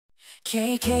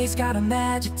KK's got a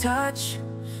magic touch,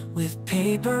 with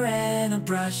paper and a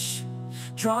brush.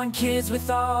 Drawing kids with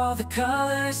all the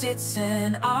colors, it's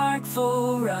an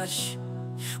artful rush.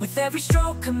 With every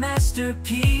stroke a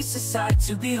masterpiece, a sight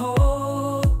to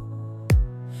behold.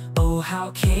 Oh,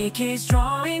 how KK's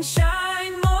drawings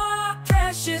shine, more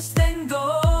precious than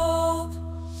gold.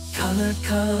 Color,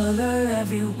 color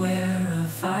everywhere, a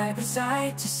vibrant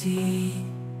sight to see.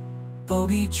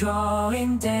 Bobby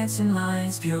drawing, dancing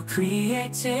lines, pure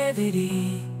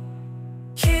creativity.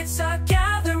 Kids are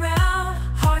gathered round,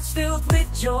 hearts filled with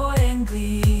joy and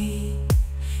glee.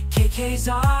 KK's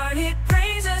art, it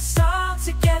brings us all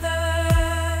together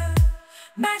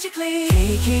magically.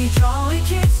 KK drawing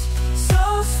kids,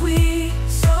 so sweet,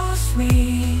 so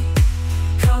sweet.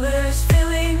 Colors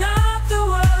filling up the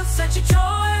world, such a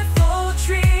joyful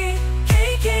treat.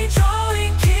 KK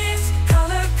drawing kids,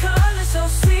 color, color, so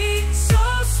sweet, so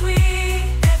sweet.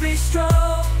 Every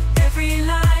stroke, every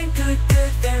line, good,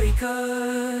 good, very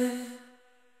good.